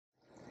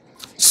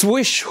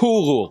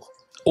Swish-horor,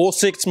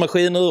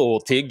 åsiktsmaskiner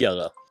och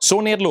tiggare.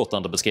 Så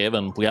nedlåtande beskrev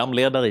en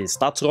programledare i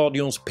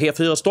statsradions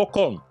P4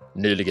 Stockholm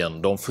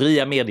nyligen de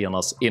fria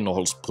mediernas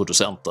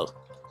innehållsproducenter.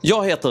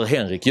 Jag heter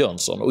Henrik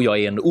Jönsson och jag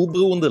är en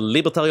oberoende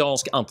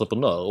libertariansk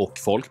entreprenör och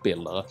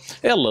folkbildare,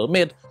 eller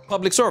med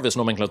public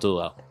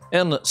service-nomenklatura,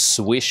 en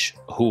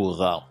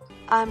Swish-hora.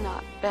 I'm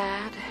not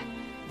bad.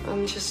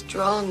 I'm just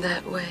drawn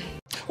that way.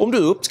 Om du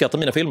uppskattar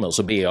mina filmer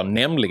så ber jag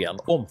nämligen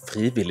om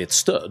frivilligt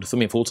stöd för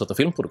min fortsatta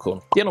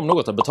filmproduktion genom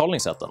något av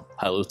betalningssätten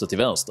här ute till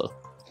vänster.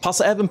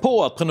 Passa även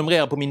på att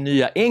prenumerera på min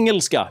nya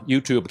engelska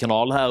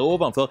YouTube-kanal här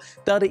ovanför,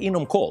 där det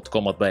inom kort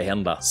kommer att börja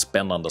hända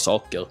spännande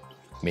saker.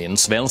 Min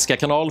svenska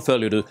kanal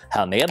följer du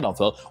här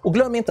nedanför, och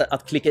glöm inte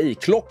att klicka i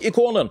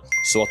klockikonen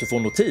så att du får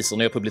notiser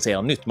när jag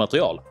publicerar nytt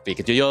material,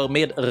 vilket jag gör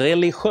med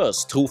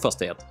religiös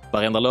trofasthet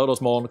varenda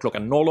lördagsmorgon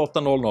klockan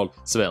 08:00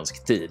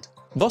 svensk tid.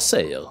 Vad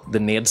säger det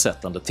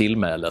nedsättande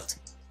tillmälet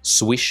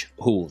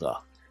Swish-hora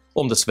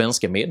om det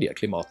svenska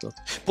mediaklimatet?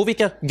 På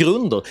vilka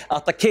grunder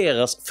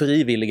attackeras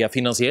frivilliga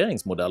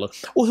finansieringsmodeller?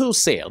 Och hur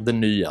ser det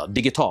nya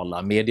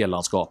digitala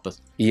medielandskapet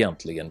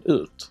egentligen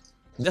ut?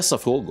 Dessa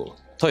frågor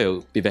tar jag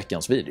upp i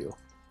veckans video.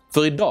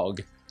 För idag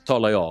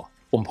talar jag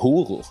om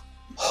horor,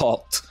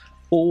 hat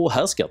och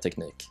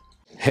härskarteknik.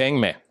 Häng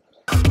med!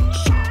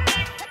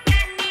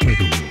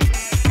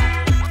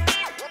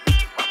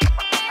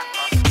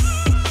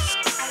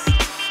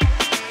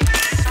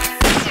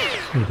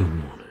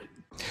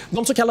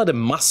 De så kallade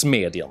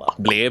massmedierna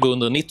blev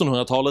under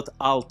 1900-talet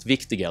allt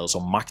viktigare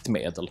som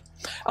maktmedel.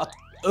 Att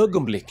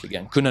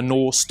ögonblickligen kunna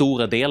nå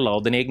stora delar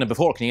av den egna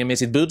befolkningen med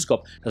sitt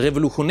budskap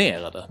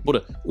revolutionerade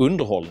både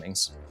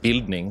underhållnings-,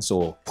 bildnings-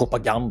 och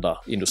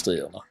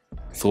propagandaindustrierna.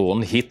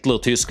 Från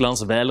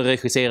Hitler-Tysklands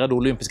välregisserade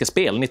olympiska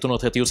spel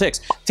 1936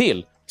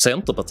 till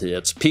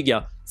Centerpartiets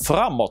pigga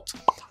framåt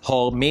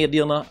har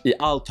medierna i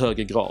allt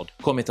högre grad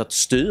kommit att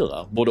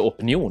styra både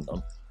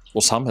opinionen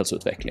och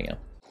samhällsutvecklingen.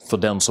 För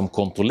den som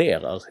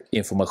kontrollerar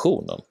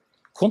informationen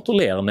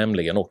kontrollerar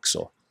nämligen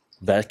också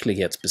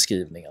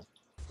verklighetsbeskrivningen.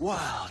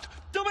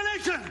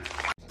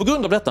 På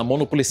grund av detta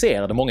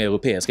monopoliserade många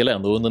europeiska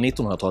länder under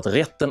 1900-talet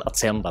rätten att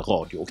sända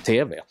radio och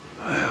TV.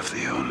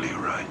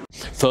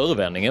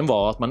 Förevändningen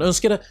var att man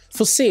önskade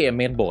förse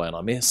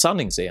medborgarna med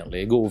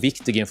sanningsenlig och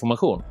viktig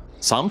information,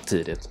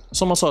 samtidigt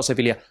som man sa sig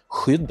vilja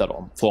skydda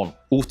dem från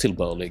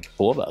otillbörlig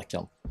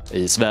påverkan.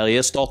 I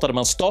Sverige startade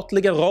man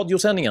statliga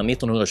radiosändningar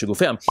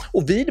 1925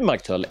 och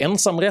vidmakthöll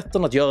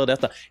ensamrätten att göra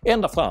detta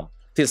ända fram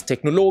tills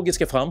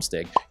teknologiska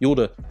framsteg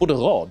gjorde både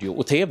radio-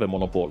 och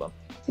tv-monopolen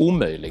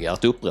omöjliga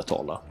att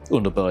upprätthålla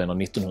under början av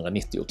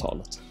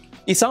 1990-talet.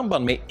 I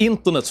samband med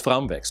internets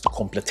framväxt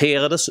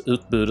kompletterades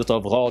utbudet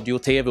av radio,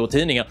 tv och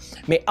tidningar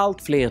med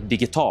allt fler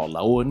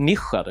digitala och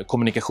nischade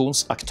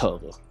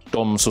kommunikationsaktörer.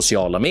 De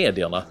sociala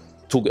medierna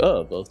tog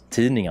över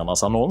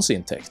tidningarnas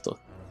annonsintäkter,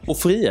 och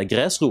fria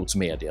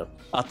gräsrotsmedier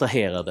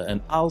attraherade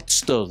en allt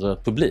större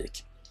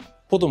publik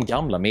på de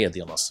gamla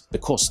mediernas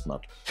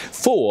bekostnad.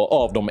 Få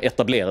av de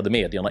etablerade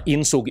medierna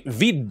insåg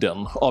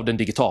vidden av den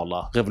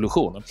digitala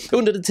revolutionen.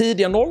 Under det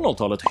tidiga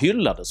 00-talet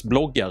hyllades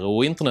bloggare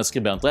och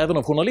internetskribenter även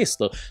av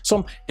journalister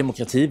som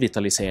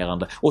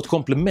demokrativitaliserande och ett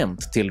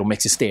komplement till de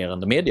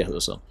existerande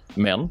mediehusen.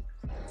 Men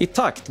i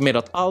takt med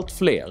att allt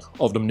fler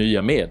av de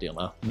nya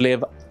medierna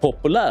blev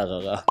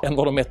populärare än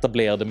vad de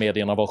etablerade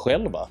medierna var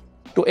själva,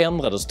 då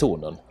ändrades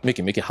tonen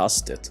mycket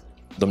hastigt.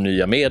 De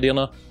nya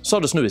medierna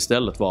sades nu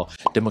istället vara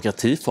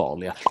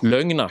demokratifarliga,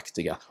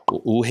 lögnaktiga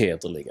och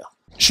ohederliga.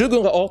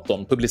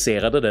 2018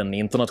 publicerade den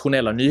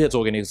internationella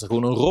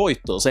nyhetsorganisationen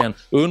Reuters en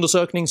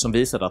undersökning som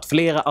visade att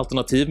flera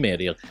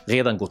alternativmedier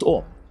redan gått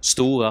om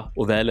stora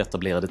och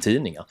väletablerade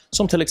tidningar,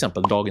 som till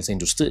exempel Dagens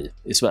Industri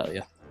i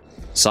Sverige.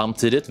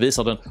 Samtidigt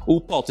visar den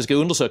opartiska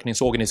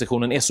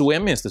undersökningsorganisationen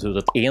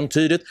SOM-institutet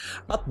entydigt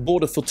att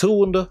både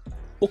förtroende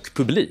och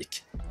publik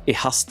är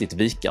hastigt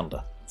vikande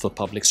för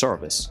public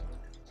service.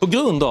 På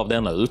grund av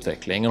denna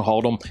utveckling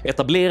har de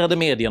etablerade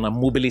medierna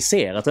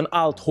mobiliserat en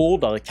allt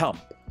hårdare kamp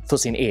för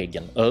sin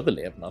egen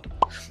överlevnad.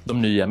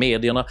 De nya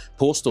medierna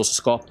påstås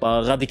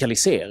skapa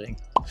radikalisering.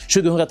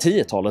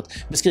 2010-talet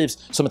beskrivs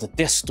som ett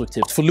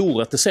destruktivt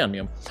förlorat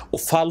decennium,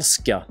 och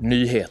falska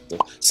nyheter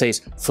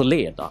sägs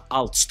förleda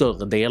allt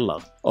större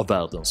delar av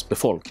världens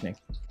befolkning.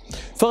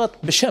 För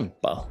att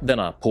bekämpa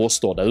denna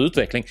påstådda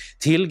utveckling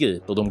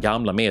tillgriper de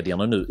gamla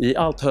medierna nu i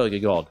allt högre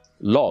grad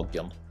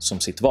lagen som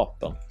sitt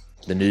vapen.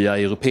 Det nya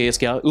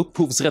europeiska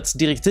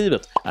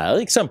upphovsrättsdirektivet är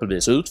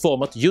exempelvis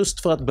utformat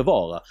just för att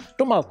bevara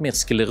de allt mer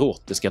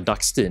sklerotiska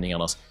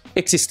dagstidningarnas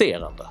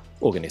existerande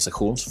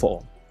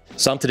organisationsform.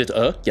 Samtidigt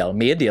ökar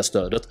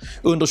mediestödet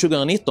under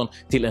 2019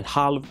 till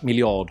 0,5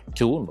 miljard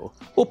kronor,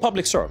 och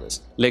public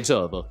service läggs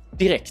över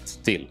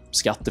direkt till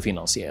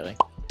skattefinansiering.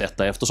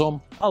 Detta eftersom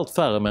allt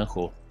färre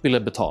människor ville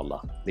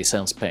betala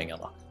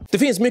licenspengarna. Det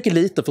finns mycket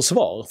lite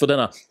försvar för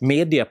denna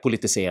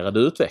mediepolitiserade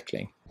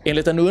utveckling.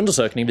 Enligt en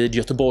undersökning vid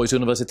Göteborgs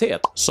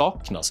universitet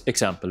saknas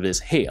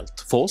exempelvis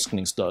helt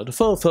forskningsstöd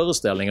för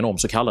föreställningen om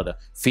så kallade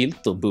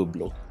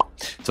filterbubblor.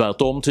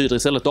 Tvärtom tyder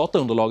istället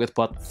dataunderlaget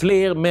på att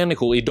fler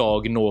människor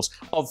idag nås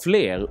av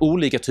fler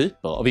olika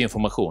typer av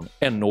information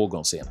än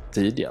någonsin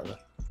tidigare.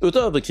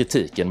 Utöver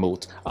kritiken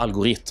mot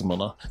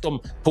algoritmerna, de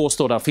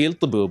påstådda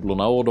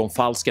filterbubblorna och de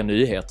falska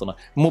nyheterna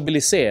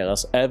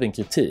mobiliseras även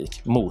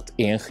kritik mot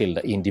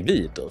enskilda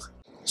individer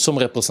som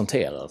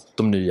representerar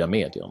de nya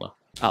medierna.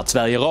 Att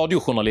Sverige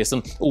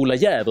radiojournalisten Ola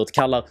Jävert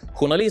kallar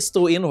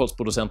journalister och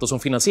innehållsproducenter som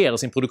finansierar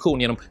sin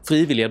produktion genom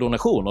frivilliga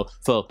donationer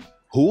för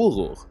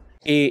horor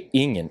är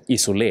ingen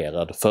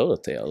isolerad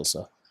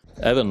företeelse.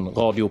 Även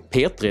radio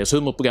P3s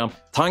humorprogram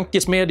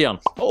Tankesmedjan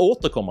har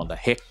återkommande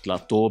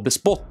häcklat och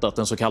bespottat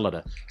den så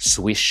kallade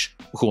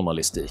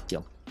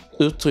Swish-journalistiken.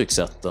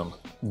 Uttryckssätten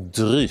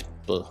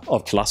dryper av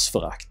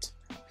klassförakt.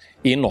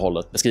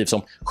 Innehållet beskrivs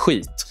som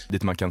skit.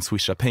 Dit man kan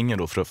swisha pengar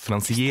då för att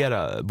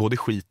finansiera både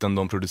skiten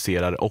de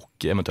producerar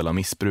och eventuella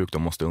missbruk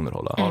de måste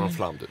underhålla.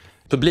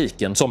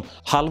 Publiken som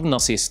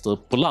halvnazister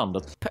på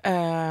landet.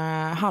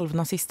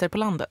 Halvnazister på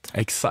landet?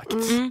 Exakt.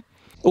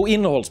 Och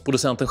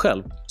innehållsproducenten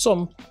själv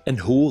som en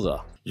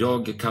hora.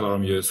 Jag kallar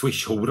dem ju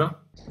Swish-hora.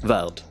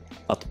 Värd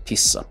att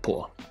pissa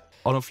på.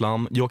 Adam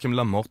Flam, Joakim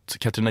Lamotte,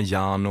 Katarina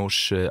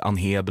Janouch, Ann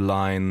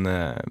Heberlein.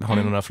 Har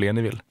ni några fler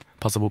ni vill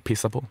passa på att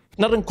pissa på?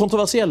 När den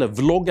kontroversiella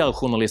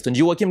vloggarjournalisten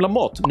Joakim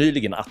Lamotte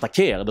nyligen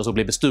attackerades och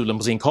blev bestulen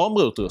på sin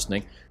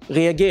kamerautrustning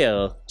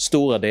reagerar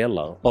stora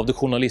delar av det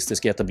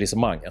journalistiska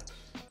etablissemanget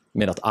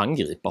med att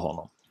angripa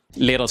honom.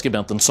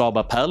 Ledarskribenten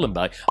Saba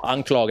Perlenberg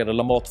anklagade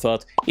Lamotte för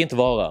att inte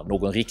vara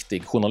någon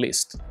riktig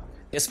journalist.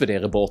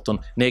 SvD-reportern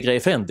Negra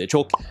Efendic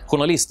och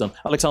journalisten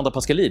Alexandra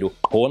Pascalido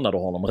hånade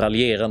honom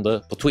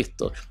raljerande på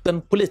Twitter.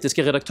 Den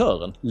politiska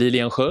redaktören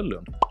Lilian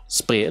Sjölund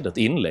spred ett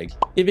inlägg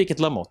i vilket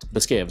Lamotte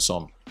beskrevs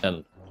som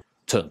en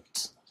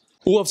tönt.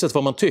 Oavsett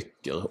vad man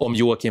tycker om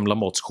Joakim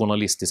Lamottes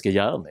journalistiska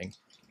gärning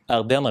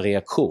är denna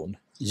reaktion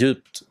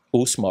djupt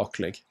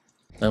osmaklig.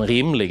 En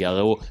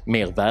rimligare och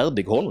mer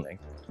värdig hållning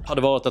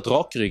hade varit att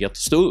rakryggat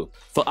stå upp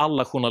för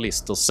alla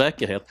journalisters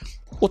säkerhet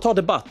och ta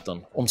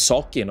debatten om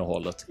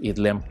sakinnehållet i ett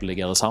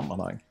lämpligare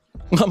sammanhang.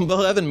 Man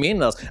bör även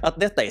minnas att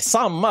detta är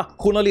samma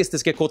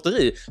journalistiska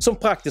kotteri som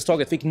praktiskt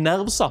taget fick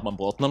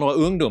nervsammanbrott när några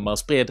ungdomar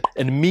spred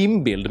en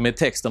meme-bild med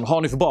texten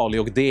 “Hanif Bali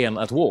och DN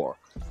at war”.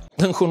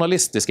 Den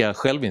journalistiska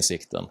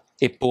självinsikten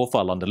är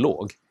påfallande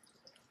låg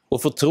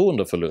och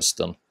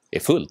förtroendeförlusten är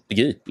fullt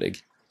begriplig.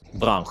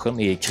 Branschen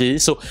är i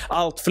kris och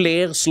allt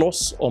fler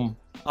slåss om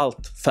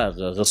allt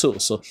färre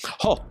resurser.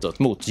 Hatet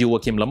mot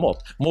Joakim Lamotte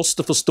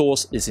måste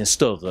förstås i sin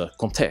större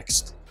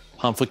kontext.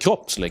 Han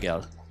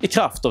förkroppsligar, i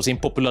kraft av sin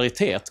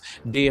popularitet,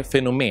 det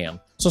fenomen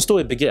som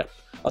står i begrepp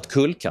att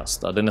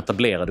kullkasta den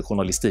etablerade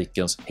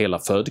journalistikens hela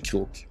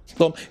födkrok.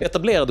 De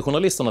etablerade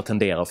journalisterna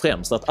tenderar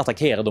främst att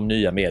attackera de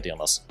nya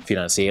mediernas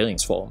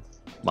finansieringsform.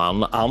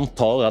 Man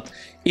antar att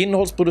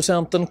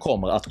innehållsproducenten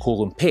kommer att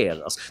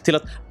korrumperas till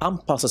att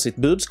anpassa sitt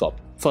budskap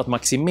för att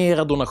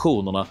maximera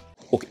donationerna,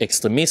 och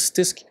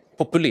extremistisk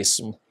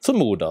populism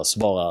förmodas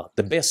vara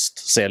det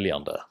bäst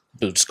säljande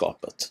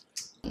budskapet.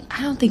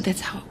 I don't think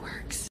that's how it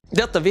works.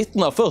 Detta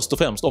vittnar först och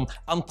främst om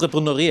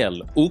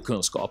entreprenöriell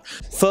okunskap.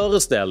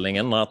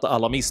 Föreställningen att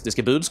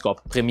alarmistiska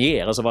budskap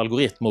premieras av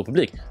algoritmer och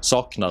publik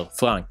saknar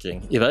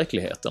förankring i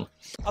verkligheten.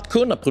 Att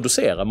kunna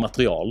producera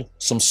material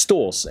som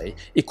står sig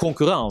i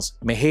konkurrens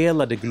med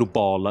hela det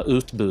globala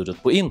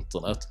utbudet på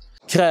internet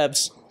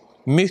krävs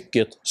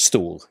mycket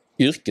stor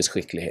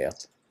yrkesskicklighet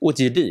och ett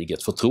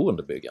gediget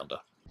förtroendebyggande.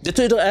 Det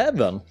tyder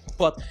även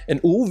på att en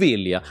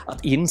ovilja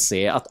att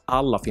inse att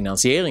alla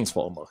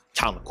finansieringsformer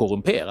kan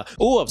korrumpera.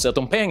 Oavsett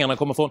om pengarna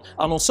kommer från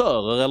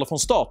annonsörer eller från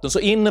staten så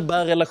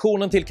innebär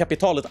relationen till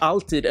kapitalet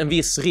alltid en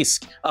viss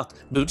risk att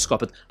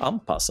budskapet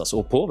anpassas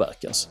och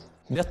påverkas.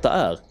 Detta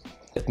är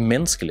ett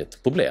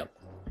mänskligt problem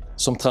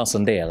som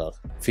transcenderar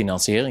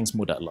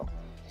finansieringsmodellen.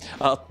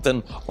 Att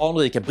den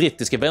anrika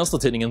brittiska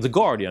vänstertidningen The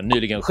Guardian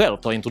nyligen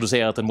självt har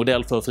introducerat en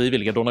modell för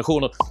frivilliga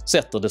donationer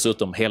sätter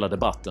dessutom hela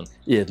debatten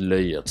i ett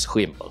löjets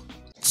skimmer.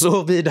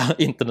 Såvida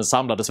inte den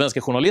samlade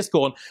svenska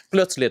journalistkåren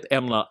plötsligt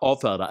ämnar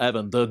avfärda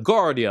även The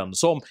Guardian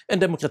som en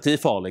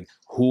demokratifarlig,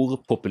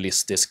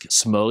 horpopulistisk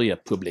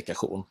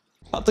smörjepublikation.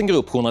 Att en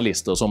grupp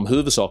journalister som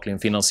huvudsakligen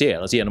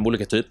finansieras genom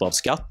olika typer av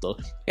skatter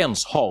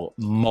ens har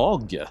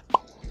mage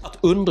att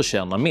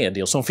underkänna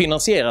medier som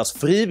finansieras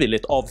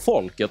frivilligt av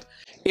folket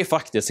är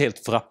faktiskt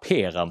helt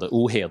frapperande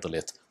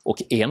ohederligt och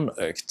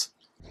enögt.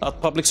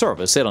 Att public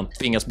service sedan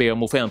tvingas be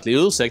om offentlig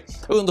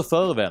ursäkt under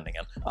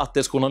förevändningen att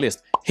dess journalist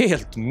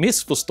helt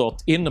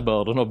missförstått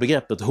innebörden av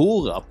begreppet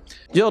hora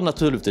gör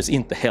naturligtvis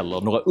inte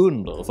heller några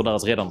under för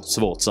deras redan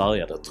svårt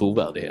sargade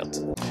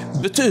trovärdighet.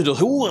 Betyder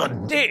hora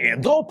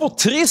det? Dra på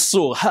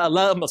trissor! Här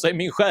lär man sig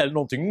min själ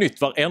någonting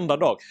nytt varenda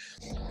dag.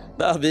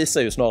 Det här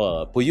visar ju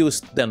snarare på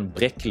just den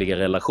bräckliga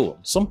relation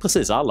som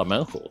precis alla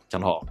människor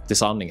kan ha till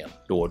sanningen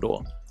då och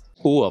då.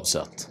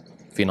 Oavsett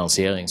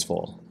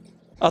finansieringsform.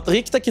 Att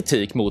rikta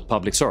kritik mot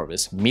public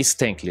service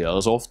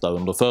misstänkliggörs ofta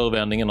under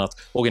förevändningen att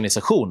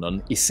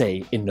organisationen i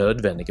sig är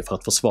nödvändig för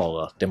att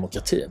försvara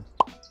demokratin.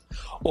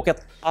 Och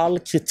att all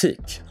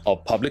kritik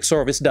av public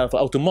service därför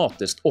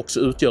automatiskt också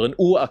utgör en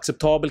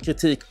oacceptabel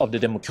kritik av det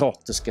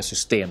demokratiska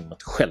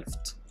systemet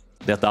självt.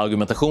 Detta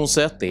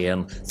argumentationssätt är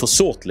en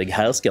försåtlig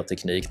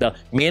härskarteknik där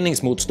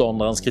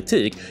meningsmotståndarens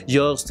kritik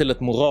görs till ett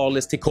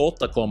moraliskt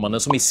tillkortakommande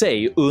som i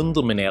sig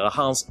underminerar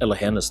hans eller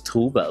hennes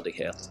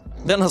trovärdighet.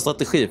 Denna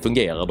strategi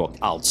fungerar dock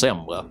allt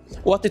sämre,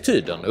 och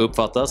attityden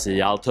uppfattas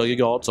i allt högre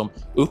grad som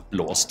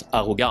uppblåst,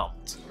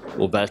 arrogant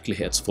och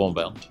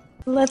verklighetsfrånvänd.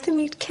 Let them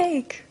eat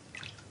cake.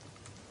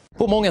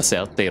 På många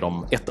sätt är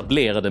de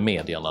etablerade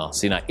medierna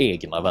sina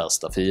egna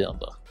värsta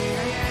fiender.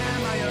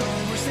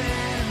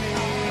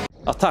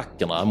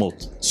 Attackerna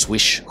mot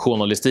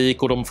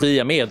Swish-journalistik och de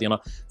fria medierna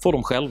får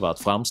de själva att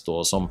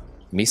framstå som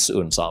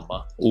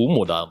missunnsamma,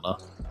 omoderna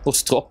och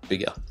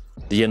stroppiga.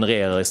 Det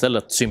genererar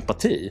istället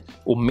sympati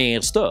och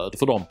mer stöd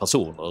för de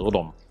personer och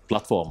de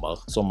plattformar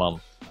som man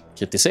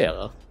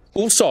kritiserar.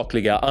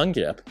 Osakliga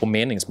angrepp på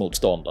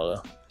meningsmotståndare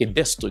är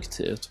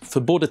destruktivt för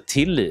både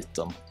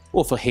tilliten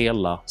och för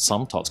hela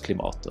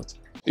samtalsklimatet.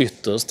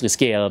 Ytterst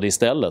riskerar det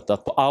istället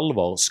att på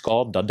allvar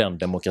skada den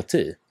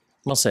demokrati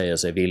man säger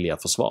sig vilja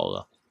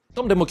försvara.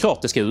 De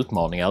demokratiska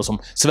utmaningar som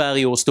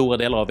Sverige och stora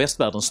delar av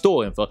västvärlden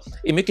står inför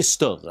är mycket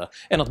större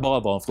än att bara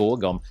vara en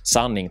fråga om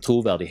sanning,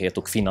 trovärdighet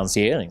och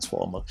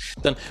finansieringsformer.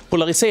 Den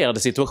polariserade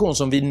situation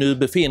som vi nu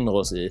befinner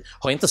oss i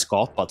har inte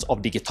skapats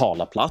av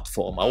digitala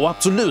plattformar och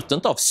absolut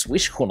inte av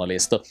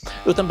Swish-journalister,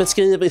 utan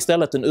beskriver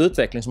istället en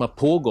utveckling som har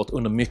pågått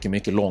under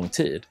mycket lång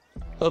tid.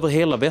 Över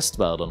hela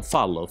västvärlden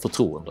faller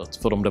förtroendet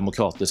för de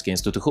demokratiska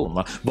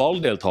institutionerna,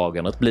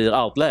 valdeltagandet blir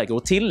allt lägre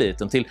och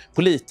tilliten till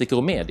politiker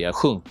och media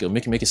sjunker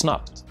mycket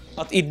snabbt.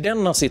 Att i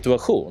denna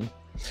situation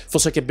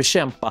försöka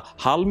bekämpa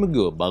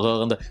halmgubbar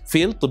rörande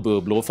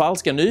filterbubblor och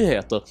falska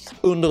nyheter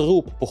under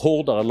rop på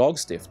hårdare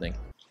lagstiftning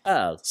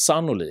är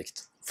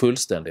sannolikt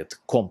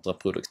fullständigt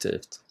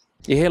kontraproduktivt.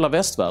 I hela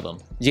västvärlden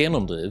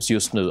genomdrivs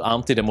just nu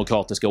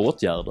antidemokratiska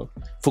åtgärder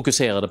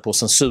fokuserade på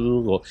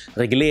censur och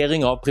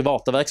reglering av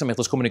privata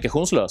verksamheters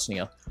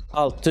kommunikationslösningar.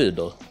 Allt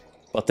tyder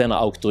på att denna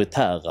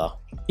auktoritära,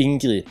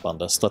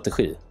 ingripande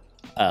strategi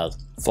är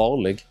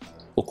farlig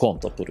och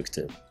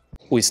kontraproduktiv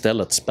och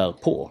istället spär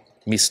på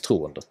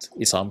misstroendet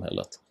i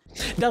samhället.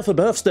 Därför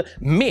behövs det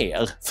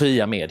mer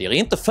fria medier,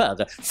 inte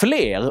färre.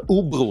 Fler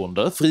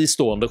oberoende,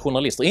 fristående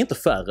journalister, inte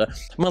färre.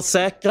 Man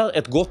säkrar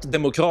ett gott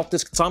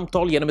demokratiskt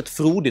samtal genom ett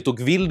frodigt och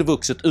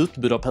vildvuxet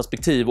utbud av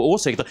perspektiv och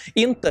åsikter,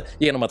 inte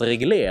genom att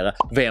reglera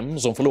vem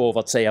som får lov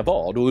att säga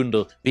vad och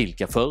under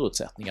vilka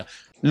förutsättningar.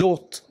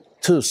 Låt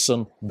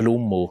 1000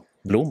 blommor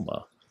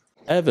blomma.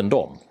 Även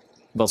de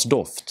vars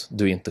doft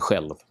du inte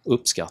själv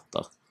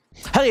uppskattar.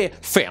 Här är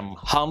 5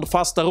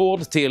 handfasta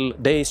råd till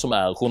dig som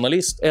är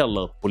journalist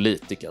eller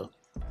politiker.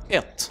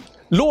 1.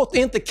 Låt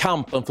inte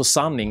kampen för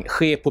sanning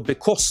ske på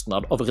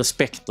bekostnad av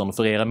respekten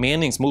för era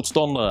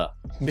meningsmotståndare.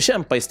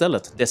 Bekämpa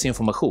istället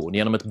desinformation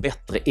genom ett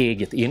bättre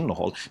eget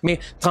innehåll, med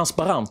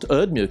transparent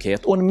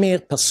ödmjukhet och en mer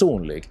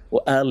personlig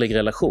och ärlig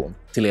relation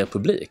till er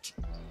publik.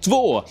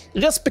 2.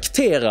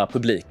 Respektera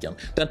publiken.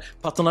 Den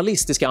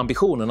paternalistiska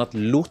ambitionen att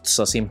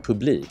lotsa sin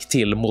publik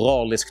till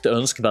moraliskt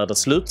önskvärda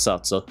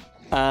slutsatser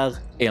är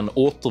en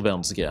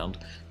återvändsgränd.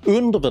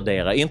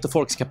 Undervärdera inte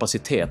folks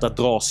kapacitet att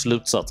dra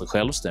slutsatser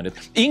självständigt.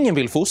 Ingen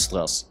vill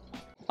fostras,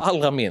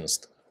 allra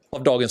minst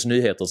av Dagens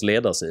Nyheters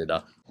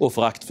ledarsida och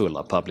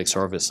föraktfulla public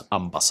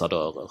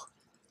service-ambassadörer.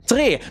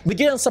 3.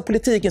 Begränsa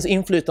politikens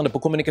inflytande på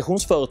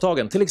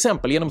kommunikationsföretagen, till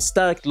exempel genom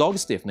stärkt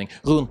lagstiftning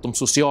runt de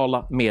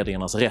sociala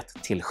mediernas rätt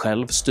till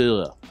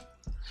självstyre.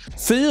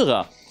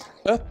 4.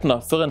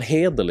 Öppna för en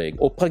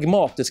hederlig och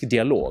pragmatisk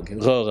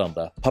dialog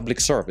rörande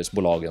public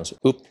service-bolagens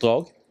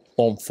uppdrag,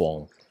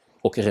 omfång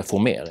och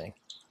reformering.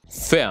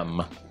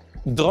 5.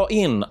 Dra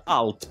in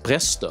allt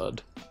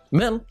pressstöd.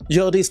 Men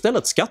gör det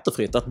istället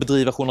skattefritt att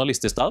bedriva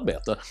journalistiskt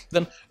arbete.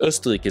 Den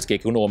österrikiske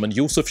ekonomen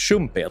Josef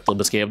Schumpeter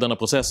beskrev denna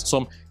process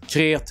som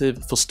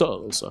kreativ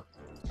förstörelse.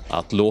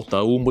 Att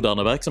låta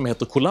omoderna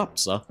verksamheter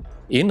kollapsa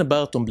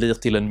innebär att de blir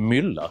till en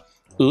mylla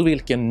ur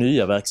vilken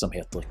nya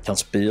verksamheter kan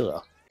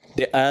spira.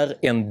 Det är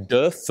en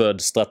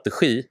dödfödd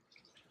strategi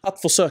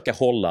att försöka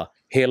hålla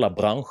hela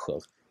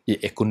branscher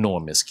i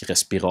ekonomisk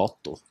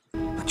respirator.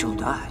 But you'll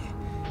die.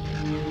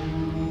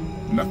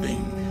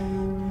 Nothing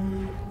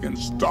can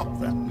stop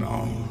that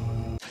now.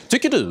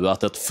 Tycker du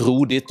att ett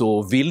frodigt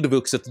och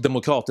vildvuxet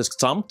demokratiskt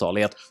samtal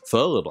är att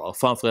föredra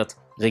framför ett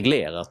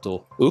reglerat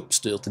och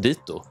uppstyrt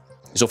dito?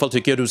 I så fall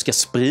tycker jag du ska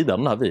sprida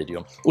den här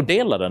videon och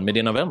dela den med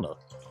dina vänner.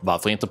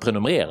 Varför inte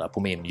prenumerera på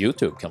min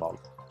YouTube-kanal?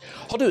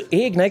 Har du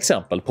egna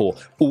exempel på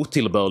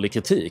otillbörlig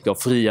kritik av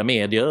fria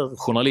medier,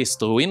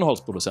 journalister och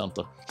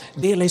innehållsproducenter?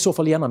 Dela i så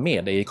fall gärna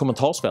med dig i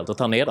kommentarsfältet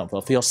här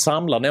nedanför, för jag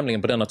samlar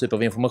nämligen på denna typ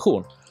av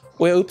information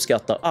och jag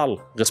uppskattar all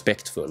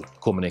respektfull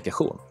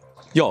kommunikation.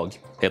 Jag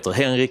heter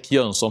Henrik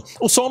Jönsson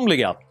och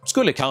somliga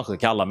skulle kanske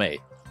kalla mig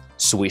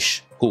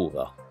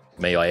Swish-hora.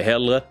 Men jag är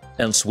hellre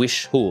en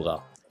Swish-hora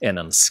än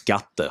en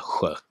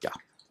skattesköka.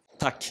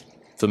 Tack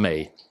för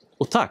mig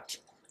Och tack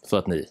för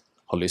att ni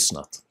har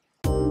lyssnat.